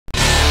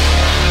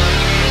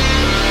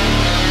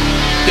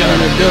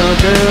Yo,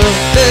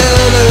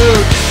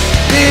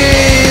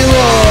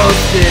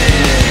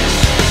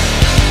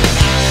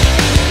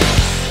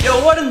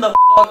 what in the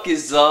fuck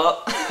is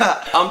up?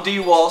 I'm D.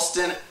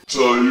 Walston.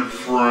 Tell your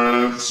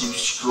friends,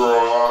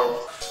 subscribe.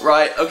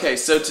 Right, okay,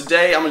 so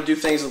today I'm gonna do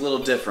things a little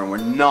different. We're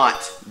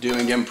not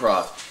doing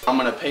improv. I'm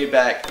gonna pay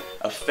back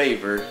a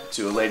favor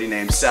to a lady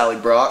named Sally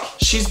Brock.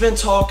 She's been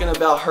talking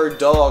about her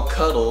dog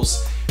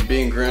Cuddles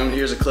being groomed.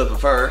 Here's a clip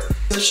of her.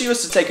 If she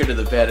was to take her to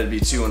the vet, it'd be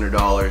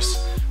 $200.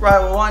 Right,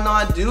 well, why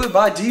not do it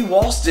by D.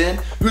 Walston,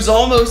 who's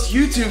almost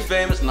YouTube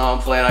famous? No, I'm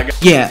playing.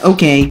 Yeah,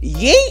 okay.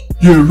 Yeet!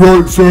 Yeah,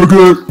 right,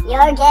 faggot.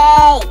 You're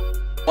gay.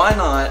 Why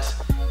not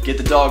get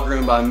the dog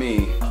groomed by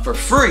me for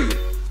free,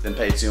 then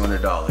pay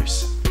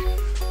 $200?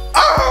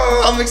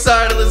 Oh, I'm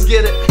excited, let's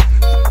get it.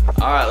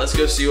 All right, let's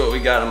go see what we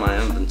got in my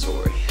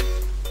inventory.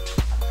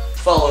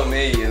 Follow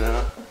me, you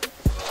know.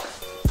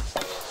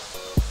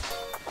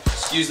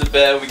 Excuse the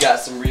bed, we got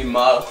some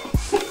remodel.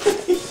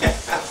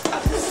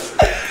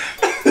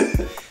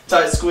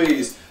 Tight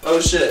squeeze.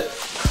 Oh shit.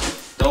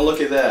 Don't look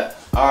at that.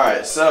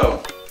 Alright,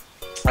 so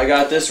I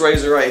got this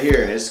razor right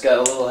here. It's got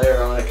a little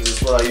hair on it because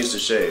it's what I used to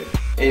shave.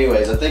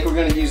 Anyways, I think we're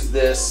gonna use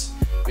this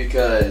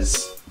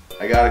because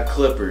I got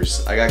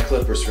clippers. I got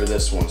clippers for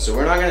this one. So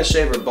we're not gonna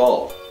shave her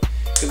bald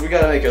because we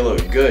gotta make it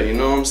look good. You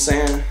know what I'm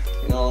saying?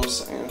 You know what I'm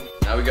saying?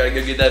 Now we gotta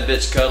go get that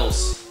bitch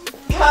Cuddles.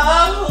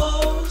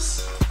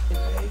 Cuddles!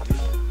 Hey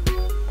baby,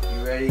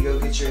 you ready to go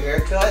get your hair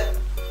cut?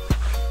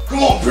 Come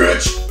on,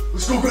 bitch.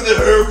 Let's go get that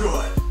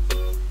haircut.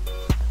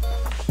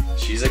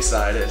 She's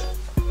excited.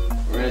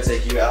 We're gonna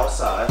take you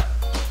outside.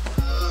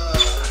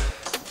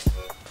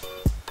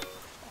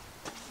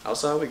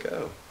 Outside we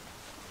go.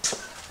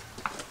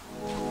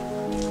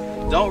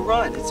 Don't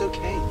run, it's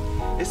okay.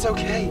 It's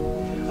okay.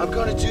 I'm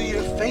gonna do you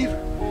a favor.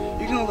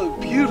 You're gonna look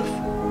beautiful.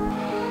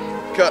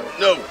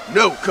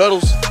 No,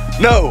 Cuddles.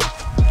 No,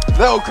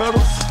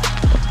 Cuddles.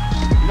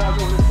 You're not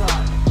going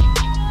inside.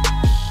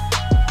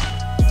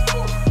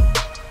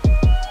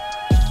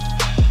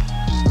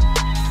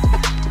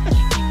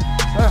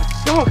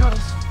 Come on,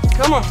 Cuddles.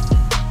 Come on.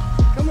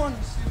 Come on,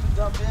 you stupid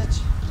dumb bitch.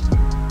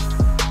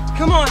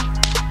 Come on.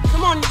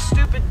 Come on, you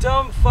stupid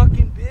dumb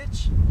fucking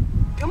bitch.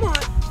 Come on.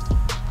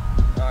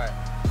 Alright.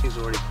 He's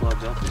already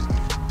plugged up in here.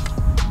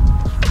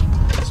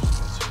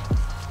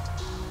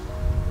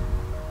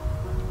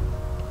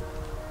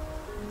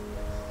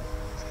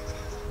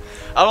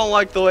 I don't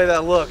like the way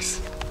that looks.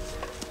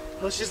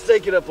 Let's just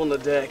take it up on the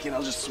deck and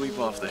I'll just sweep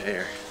off the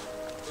hair.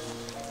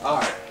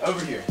 Alright,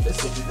 over here.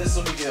 This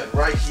will be good.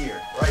 Right here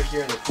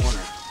in the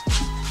corner.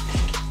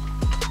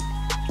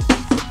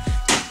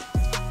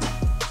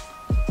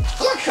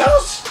 Look,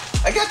 Cuddles!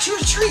 I got you a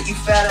treat, you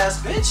fat ass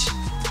bitch!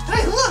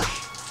 Hey, look!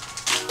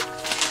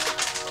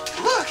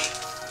 Look!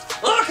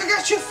 Look, I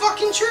got you a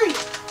fucking treat!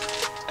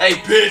 Hey,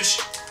 bitch!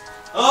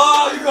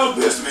 Oh, you're gonna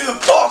piss me the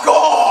fuck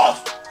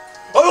off!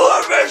 I don't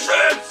have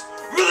patience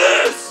for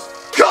this!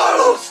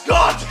 Cuddles!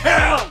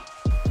 Goddamn!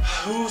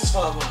 Who's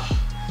Faba?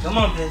 Come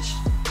on, bitch.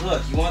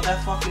 Look, you want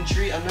that fucking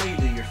treat? I know you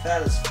do. You're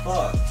fat as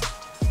fuck.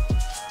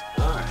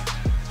 Alright.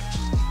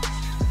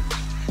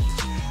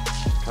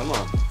 Come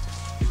on.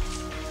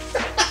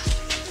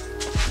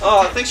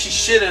 Oh, I think she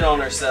shitted on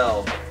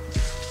herself.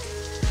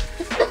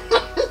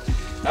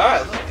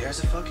 Alright, look, there's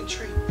a fucking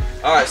treat.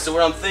 Alright, so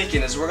what I'm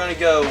thinking is we're gonna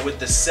go with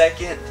the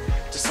second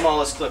to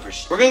smallest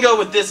clippers. We're gonna go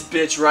with this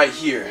bitch right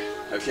here,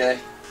 okay?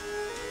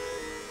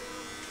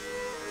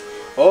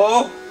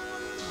 Oh!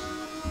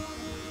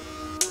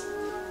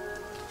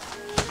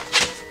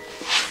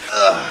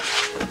 Ugh.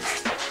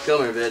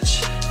 Come here,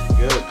 bitch.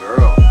 Good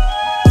girl.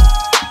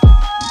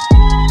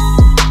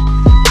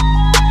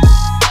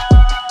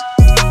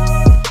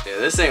 Yeah,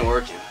 this ain't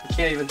working. You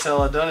can't even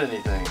tell I've done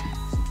anything.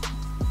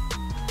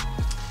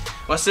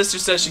 My sister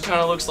says she kind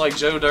of looks like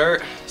Joe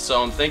Dirt,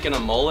 so I'm thinking a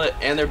mullet,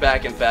 and they're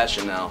back in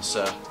fashion now,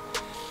 so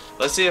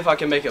let's see if I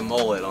can make a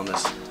mullet on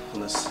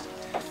this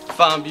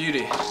fine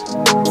beauty.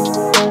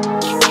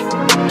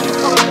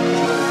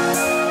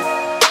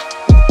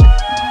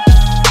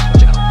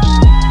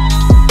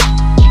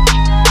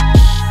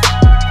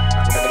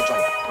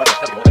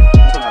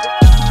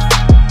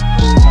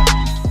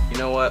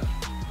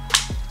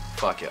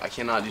 Fuck it, I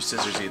cannot do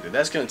scissors either.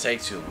 That's gonna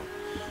take too long.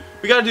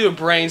 We gotta do a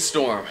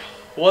brainstorm.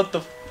 What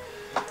the?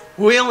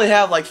 We only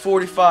have like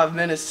 45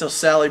 minutes till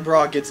Sally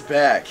Brock gets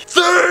back.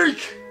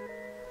 Think!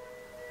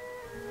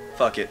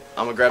 Fuck it,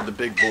 I'm gonna grab the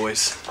big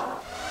boys.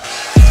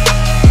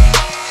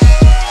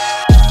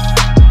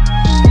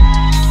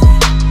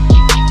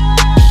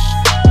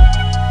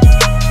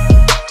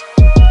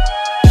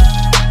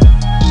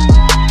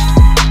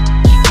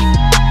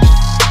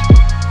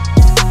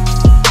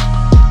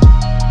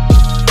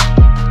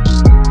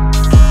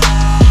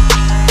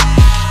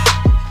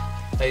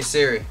 Hey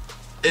Siri,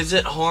 is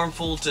it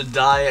harmful to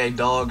dye a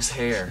dog's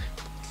hair?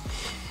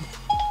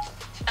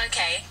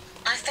 Okay,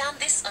 I found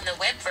this on the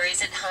web for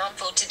is it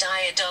harmful to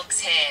dye a dog's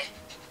hair.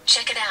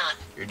 Check it out.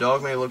 Your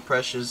dog may look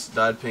precious,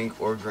 dyed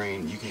pink or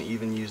green. You can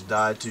even use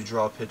dye to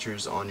draw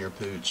pictures on your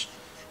pooch.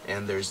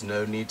 And there's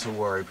no need to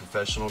worry.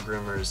 Professional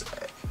groomers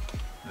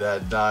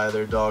that dye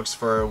their dog's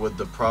fur with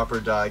the proper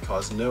dye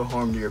cause no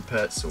harm to your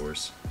pet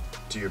source.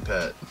 To your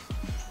pet.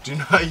 Do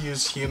not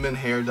use human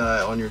hair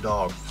dye on your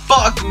dog.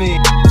 Fuck me!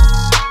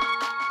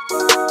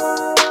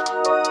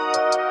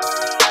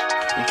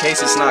 In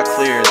case it's not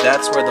clear,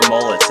 that's where the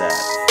mullet's at.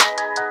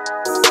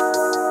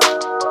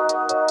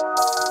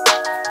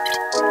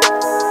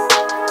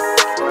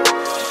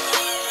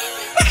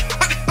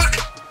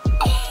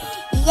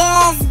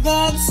 Yes,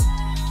 bitch.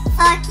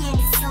 Fucking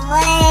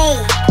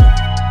slay.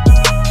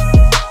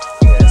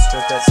 Yeah,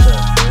 strip that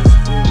stuff, bitch.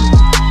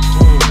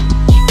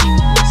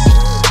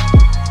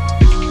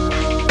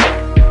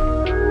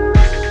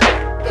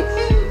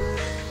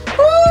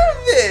 Poor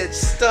bitch,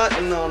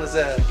 stunting on his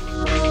ass.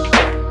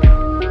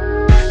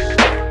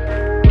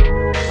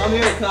 Come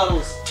here,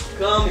 Cuddles.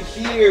 Come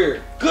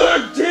here.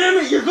 God damn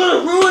it, you're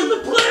gonna ruin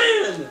the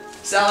plan!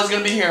 Sally's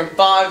gonna be here in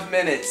 5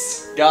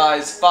 minutes.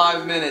 Guys,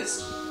 5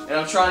 minutes. And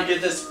I'm trying to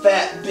get this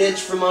fat bitch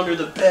from under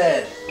the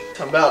bed.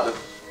 I'm about to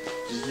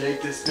just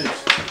yank this bitch.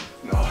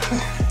 No.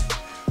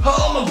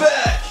 Oh, my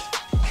back!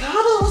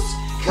 Cuddles!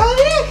 Come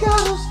here,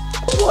 Cuddles!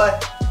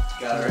 What?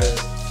 Got her ass.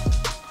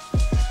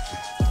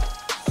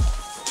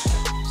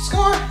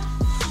 Score!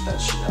 That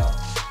shit out.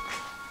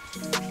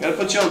 Gotta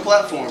put you on the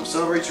platform.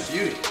 Celebrate your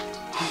beauty.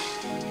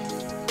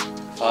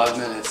 5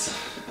 minutes.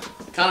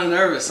 Kinda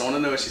nervous. I wanna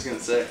know what she's gonna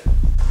say.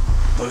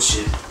 Oh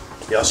shit.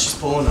 Y'all, she's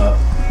pulling up.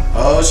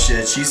 Oh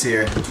shit, she's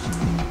here.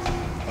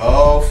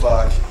 Oh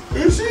fuck.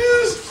 Here she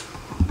is.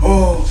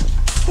 Oh.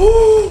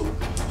 Oh.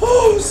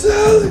 Oh,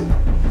 Sally.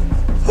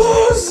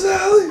 Oh,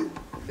 Sally.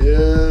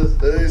 Yes,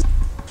 hey.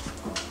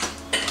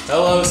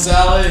 Hello,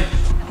 Sally.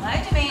 Hello,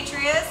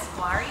 Demetrius.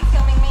 Why are you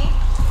filming me?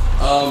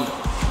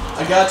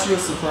 I got you a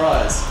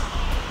surprise.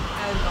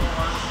 Oh,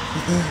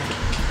 Lord.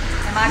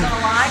 Am I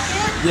gonna like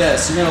it?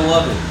 Yes, you're gonna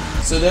love it.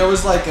 So there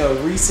was like a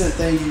recent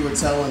thing you were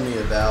telling me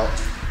about.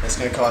 It's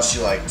gonna cost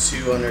you like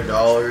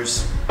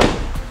 $200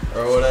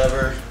 or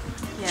whatever.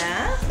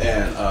 Yeah?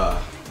 And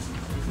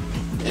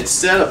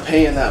instead of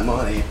paying that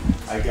money,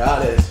 I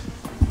got it.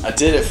 I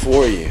did it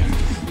for you.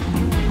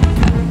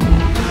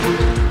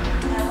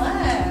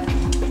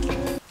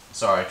 Hello.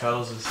 Sorry,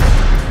 Cuddles is.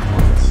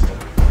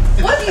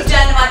 What have you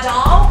done to my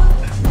dog?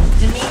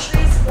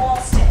 Demetrius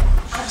Walston.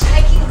 I'm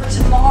taking her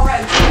tomorrow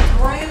to the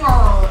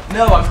groomer.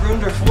 No, I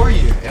groomed her for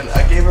you, and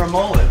I gave her a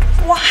mullet.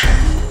 Why?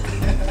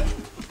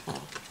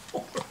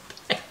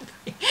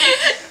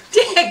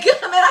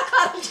 Dadgummit, I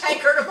gotta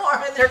take her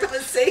tomorrow and they're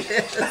gonna see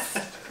this.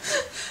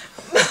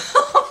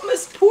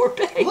 Mama's poor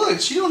baby. Look,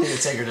 she don't need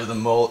to take her to the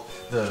mullet.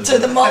 To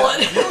the mullet.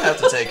 You don't have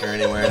to take her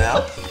anywhere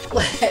now.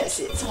 Bless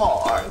its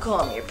heart.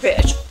 Come here,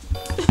 bitch.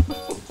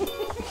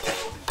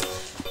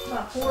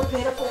 My poor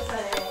pitiful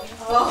thing.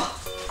 Oh.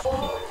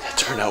 It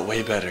turned out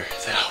way better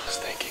than I was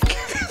thinking.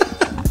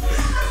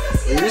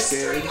 You're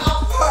scared.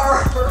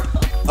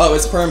 Oh,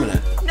 it's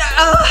permanent.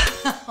 No.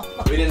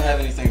 We didn't have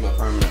anything but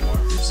permanent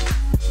markers.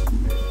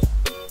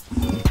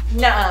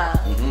 Nah.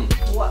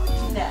 What?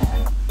 No.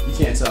 You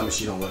can't tell me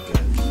she don't look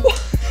good. Well,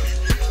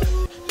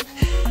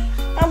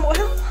 I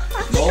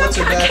Mullets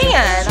are back. I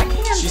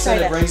can. She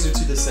said it brings her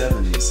to the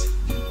 70s.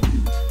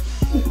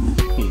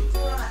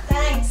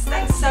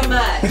 Thanks so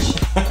much.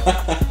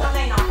 I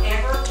may not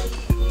ever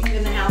leave you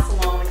in the house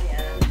alone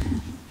again.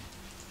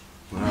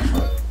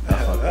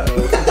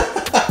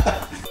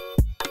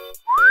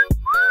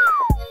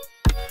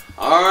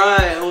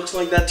 Alright, looks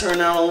like that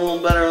turned out a little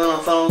better than I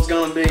thought it was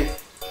gonna be.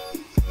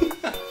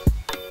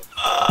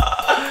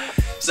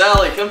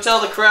 Sally, come tell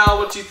the crowd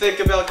what you think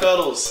about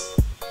Cuddles.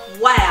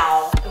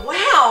 Wow.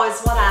 Wow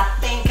is what I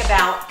think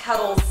about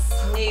Cuddles'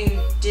 new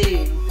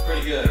do.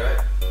 Pretty good,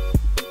 right?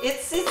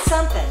 It's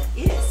something.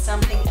 It is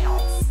something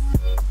else.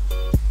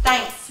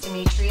 Thanks,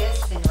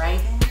 Demetrius and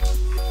Raven.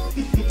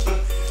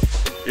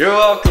 You're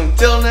welcome.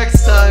 Till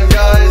next time,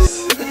 guys.